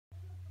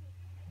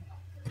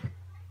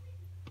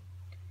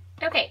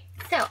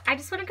So I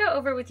just want to go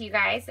over with you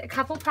guys a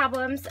couple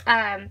problems,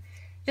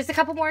 just a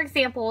couple more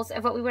examples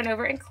of what we went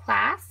over in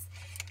class.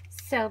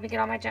 So let me get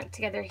all my junk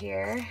together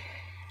here.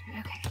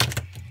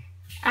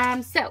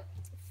 Okay. So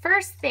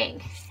first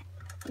thing,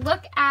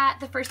 look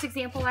at the first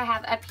example I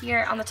have up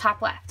here on the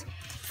top left.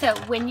 So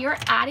when you're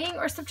adding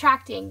or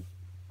subtracting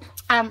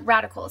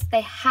radicals,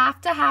 they have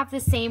to have the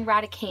same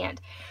radicand.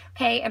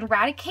 Okay, and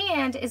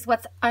radicand is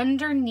what's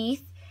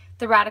underneath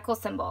the radical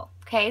symbol.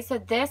 Okay, so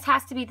this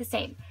has to be the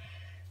same.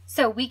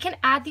 So we can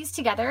add these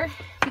together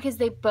because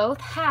they both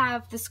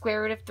have the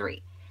square root of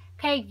 3.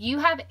 Okay, you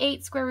have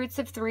 8 square roots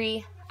of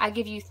 3. I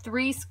give you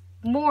 3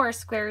 more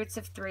square roots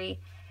of 3.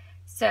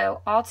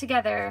 So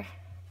altogether,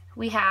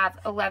 we have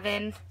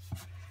 11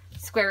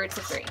 square roots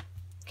of 3.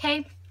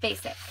 Okay,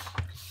 basic.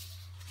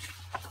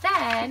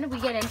 Then we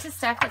get into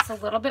stuff that's a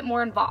little bit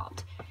more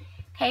involved.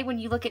 Okay, when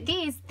you look at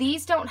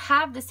these don't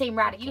have the same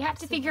radicand. You have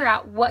to figure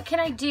out what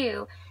can I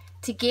do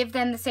to give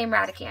them the same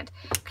radicand.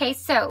 Okay,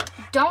 so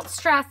don't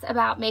stress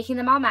about making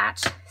them all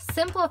match.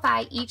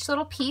 Simplify each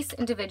little piece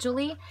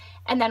individually,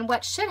 and then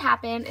what should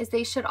happen is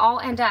they should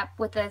all end up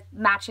with a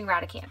matching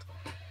radicand.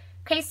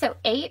 Okay, so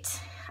 8,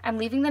 I'm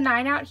leaving the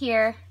 9 out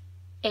here.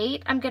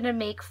 8, I'm going to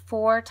make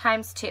 4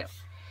 times 2.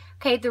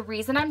 Okay, the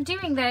reason I'm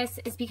doing this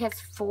is because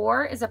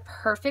 4 is a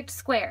perfect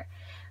square.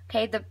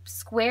 Okay, the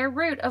square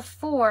root of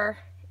 4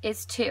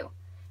 is 2.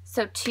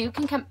 So 2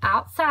 can come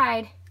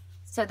outside.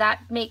 So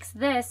that makes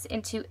this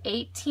into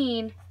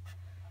 18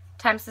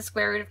 times the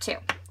square root of 2.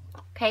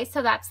 Okay,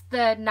 so that's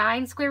the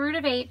 9 square root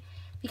of 8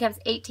 becomes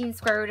 18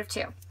 square root of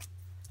 2.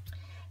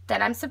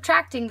 Then I'm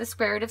subtracting the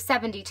square root of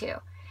 72.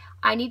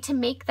 I need to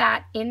make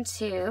that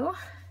into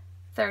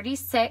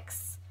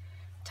 36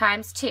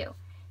 times 2.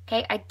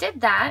 Okay, I did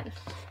that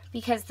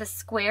because the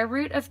square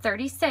root of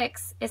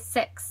 36 is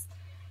 6.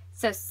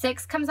 So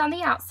 6 comes on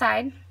the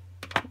outside.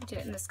 Let me do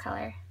it in this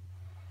color.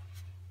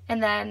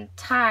 And then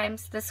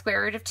times the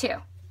square root of 2,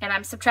 and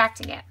I'm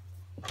subtracting it.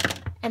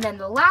 And then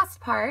the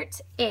last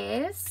part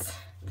is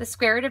the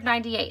square root of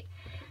 98.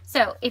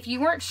 So if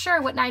you weren't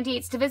sure what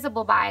 98 is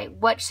divisible by,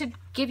 what should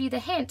give you the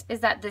hint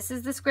is that this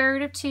is the square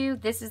root of 2,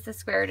 this is the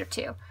square root of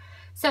 2.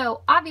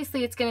 So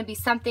obviously it's going to be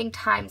something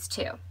times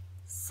 2.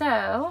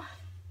 So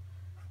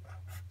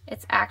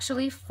it's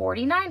actually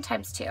 49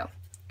 times 2,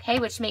 okay,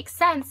 which makes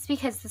sense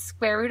because the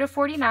square root of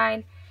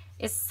 49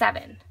 is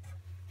 7.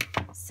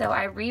 So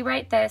I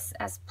rewrite this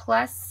as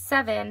plus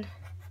 7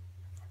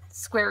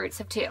 square roots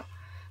of 2.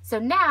 So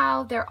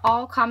now they're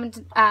all common.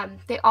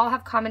 They all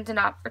have common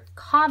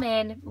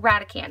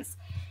radicands.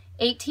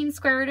 18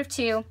 square root of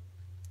 2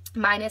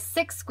 minus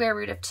 6 square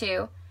root of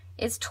 2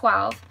 is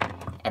 12,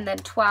 and then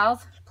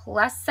 12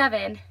 plus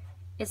 7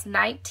 is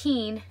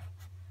 19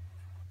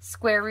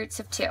 square roots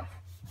of 2.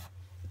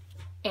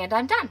 And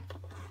I'm done.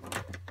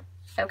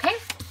 Okay,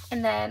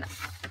 and then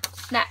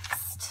next.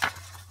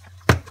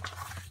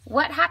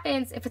 What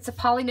happens if it's a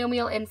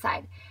polynomial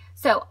inside?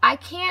 So I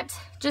can't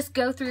just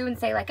go through and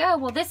say like, oh,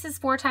 well, this is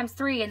 4 times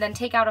 3 and then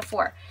take out a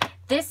 4.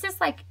 This is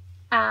like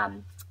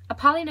a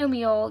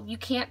polynomial you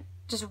can't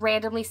just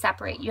randomly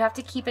separate. You have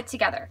to keep it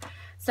together.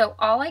 So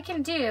all I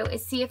can do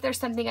is see if there's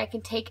something I can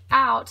take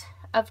out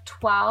of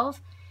 12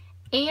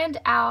 and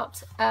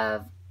out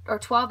of, or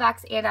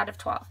 12x and out of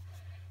 12.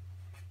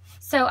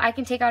 So I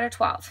can take out a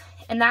 12,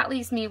 and that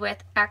leaves me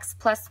with x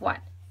plus 1.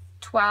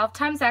 12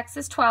 times x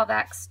is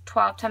 12x,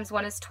 12 times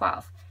 1 is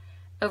 12.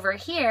 Over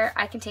here,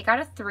 I can take out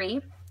a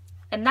 3,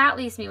 and that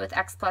leaves me with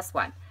x plus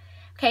 1.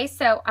 Okay,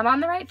 so I'm on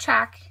the right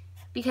track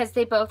because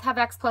they both have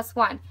x plus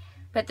 1,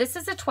 but this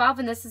is a 12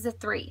 and this is a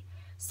 3.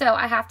 So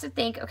I have to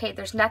think, okay,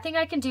 there's nothing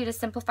I can do to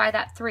simplify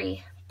that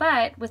 3,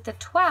 but with the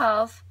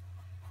 12,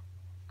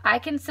 I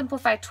can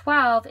simplify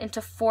 12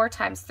 into 4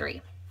 times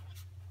 3.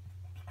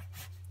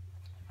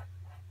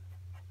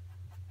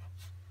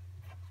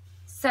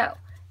 So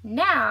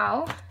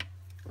now,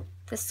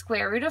 the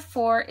square root of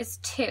 4 is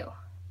 2.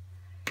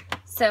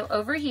 So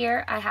over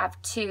here, I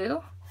have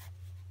 2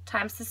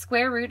 times the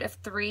square root of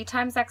 3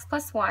 times x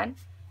plus 1.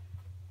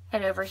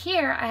 And over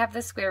here, I have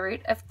the square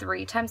root of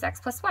 3 times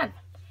x plus 1.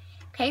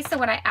 Okay, so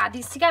when I add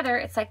these together,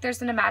 it's like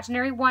there's an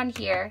imaginary 1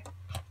 here.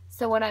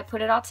 So when I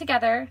put it all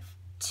together,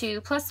 2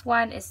 plus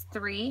 1 is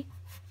 3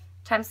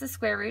 times the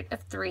square root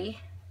of 3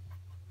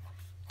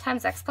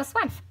 times x plus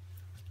 1.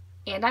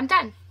 And I'm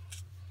done.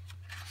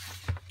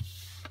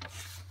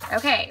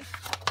 Okay.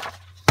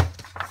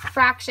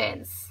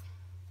 Fractions.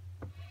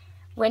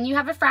 When you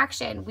have a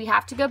fraction, we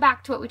have to go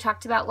back to what we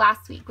talked about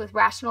last week with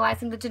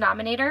rationalizing the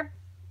denominator.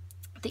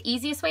 The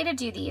easiest way to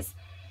do these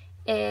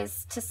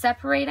is to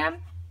separate them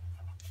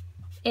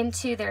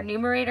into their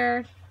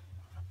numerator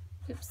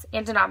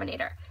and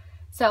denominator.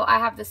 So I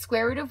have the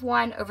square root of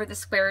 1 over the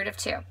square root of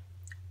 2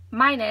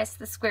 minus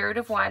the square root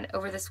of 1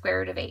 over the square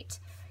root of 8.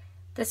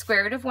 The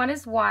square root of 1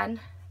 is 1.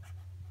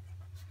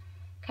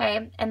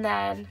 Okay, and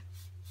then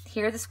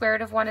here the square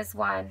root of 1 is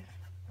 1,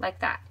 like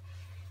that.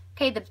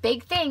 Okay, the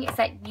big thing is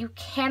that you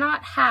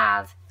cannot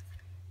have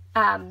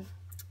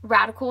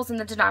radicals in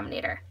the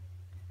denominator.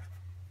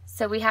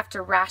 So we have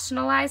to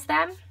rationalize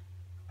them.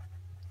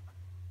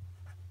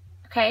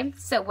 Okay,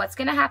 so what's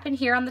going to happen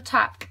here on the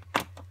top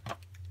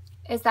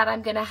is that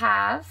I'm going to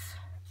have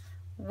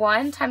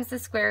 1 times the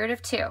square root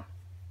of 2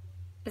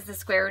 is the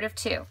square root of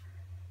 2.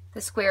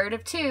 The square root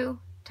of 2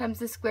 times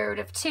the square root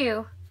of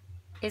 2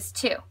 is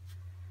 2.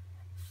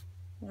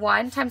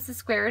 1 times the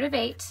square root of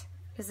 8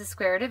 is the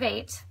square root of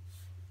 8.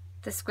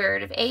 The square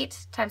root of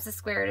 8 times the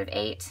square root of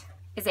 8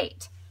 is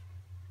 8.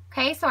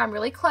 Okay, so I'm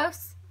really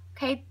close.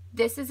 Okay,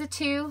 this is a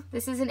 2,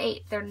 this is an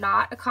 8. They're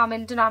not a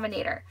common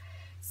denominator.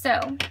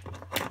 So,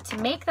 to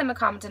make them a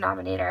common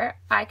denominator,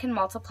 I can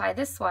multiply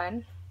this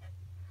one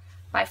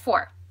by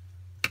 4.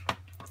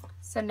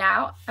 So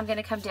now I'm going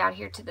to come down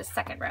here to the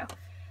second row.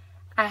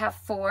 I have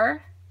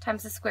 4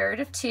 times the square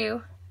root of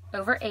 2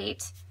 over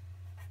 8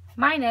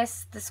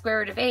 minus the square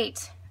root of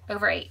 8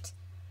 over 8.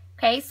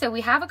 Okay, so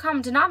we have a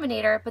common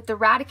denominator, but the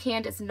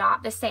radicand is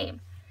not the same.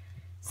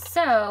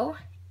 So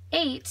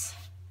 8,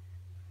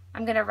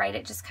 I'm going to write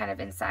it just kind of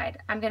inside.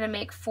 I'm going to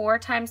make 4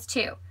 times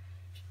 2.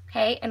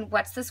 Okay, and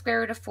what's the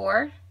square root of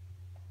 4?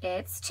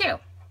 It's 2.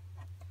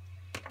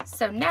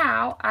 So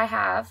now I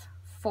have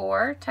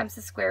 4 times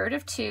the square root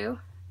of 2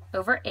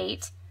 over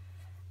 8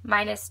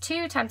 minus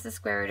 2 times the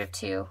square root of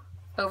 2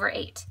 over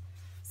 8.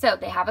 So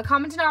they have a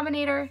common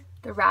denominator.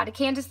 The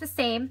radicand is the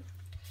same.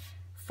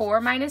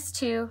 4 minus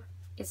 2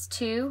 is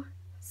 2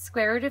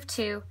 square root of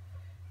 2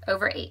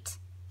 over 8.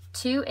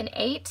 2 and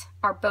 8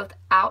 are both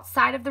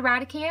outside of the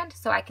radicand,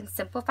 so I can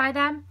simplify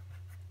them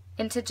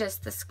into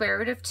just the square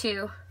root of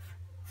 2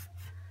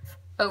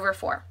 over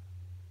 4.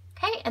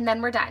 Okay, and then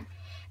we're done.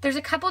 There's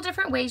a couple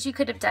different ways you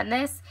could have done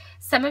this.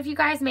 Some of you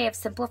guys may have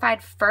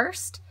simplified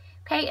first,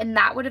 okay, and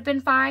that would have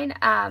been fine.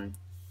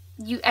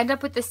 You end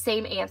up with the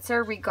same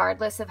answer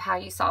regardless of how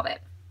you solve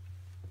it.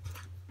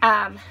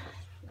 I'm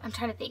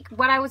trying to think.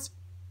 Let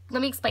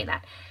me explain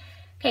that.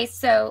 Okay,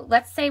 so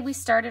let's say we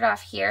started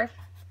off here,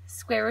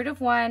 square root of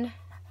 1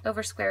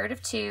 over square root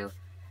of 2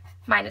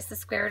 minus the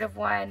square root of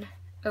 1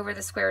 over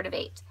the square root of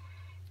 8.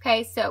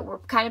 Okay, so we're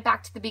kind of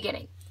back to the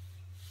beginning.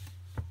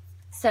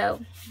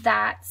 So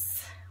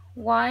that's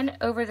 1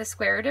 over the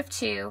square root of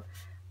 2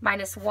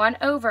 minus 1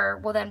 over,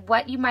 well then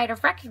what you might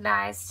have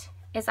recognized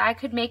is I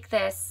could make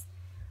this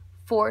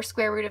 4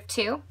 square root of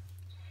 2,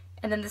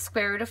 and then the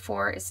square root of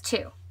 4 is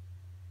 2.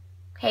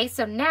 Okay,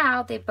 so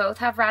now they both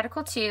have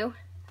radical 2.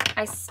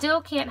 I still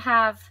can't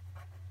have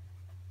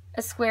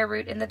a square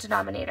root in the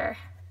denominator.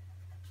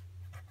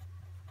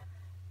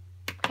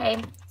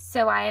 Okay,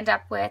 so I end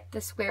up with the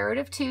square root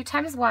of 2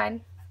 times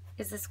 1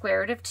 is the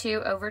square root of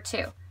 2 over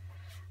 2,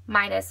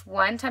 minus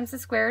 1 times the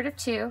square root of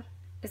 2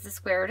 is the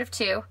square root of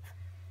 2,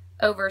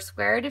 over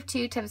square root of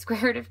 2 times square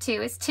root of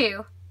 2 is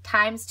 2,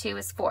 times 2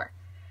 is 4.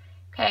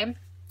 Okay,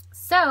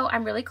 so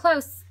I'm really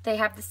close. They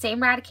have the same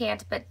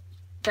radicand, but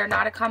they're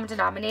not a common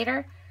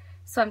denominator.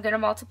 So I'm going to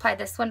multiply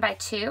this one by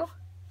 2,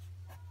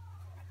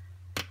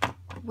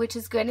 which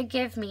is going to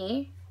give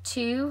me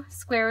 2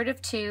 square root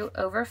of 2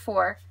 over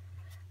 4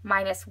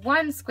 minus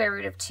 1 square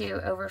root of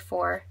 2 over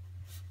 4,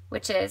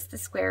 which is the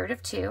square root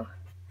of 2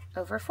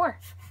 over 4.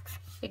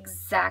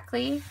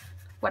 Exactly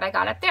what I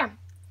got up there.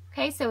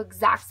 Okay, so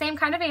exact same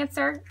kind of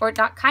answer, or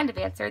not kind of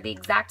answer, the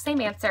exact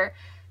same answer,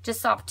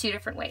 just solved 2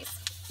 different ways.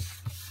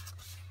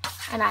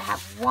 And I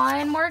have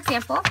one more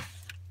example.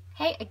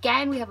 Okay,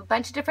 again, we have a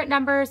bunch of different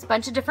numbers, a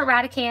bunch of different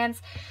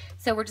radicands,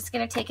 so we're just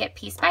going to take it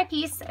piece by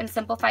piece and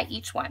simplify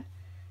each one.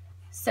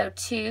 So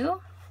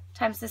 2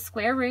 times the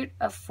square root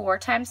of 4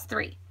 times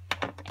 3.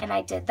 And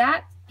I did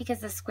that because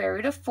the square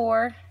root of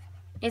 4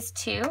 is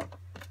 2.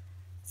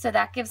 So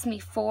that gives me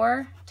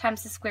 4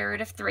 times the square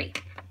root of 3.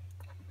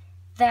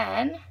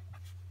 Then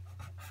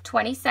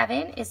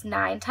 27 is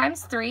 9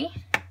 times 3.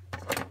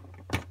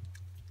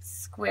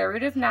 Square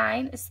root of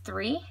 9 is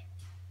 3.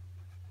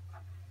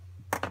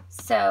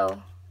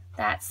 So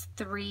that's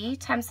 3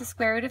 times the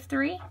square root of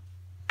 3.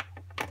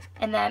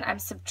 And then I'm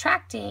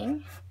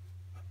subtracting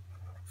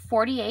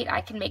 48.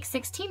 I can make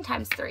 16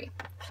 times 3.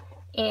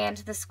 And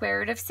the square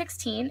root of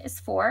 16 is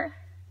 4.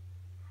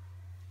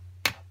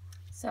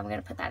 So I'm going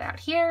to put that out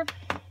here.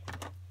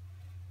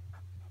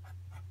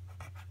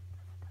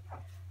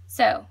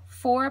 So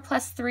 4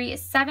 plus 3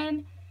 is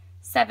 7.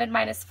 7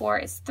 minus 4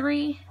 is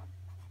 3.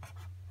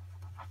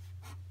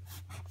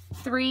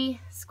 3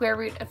 square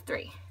root of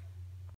 3.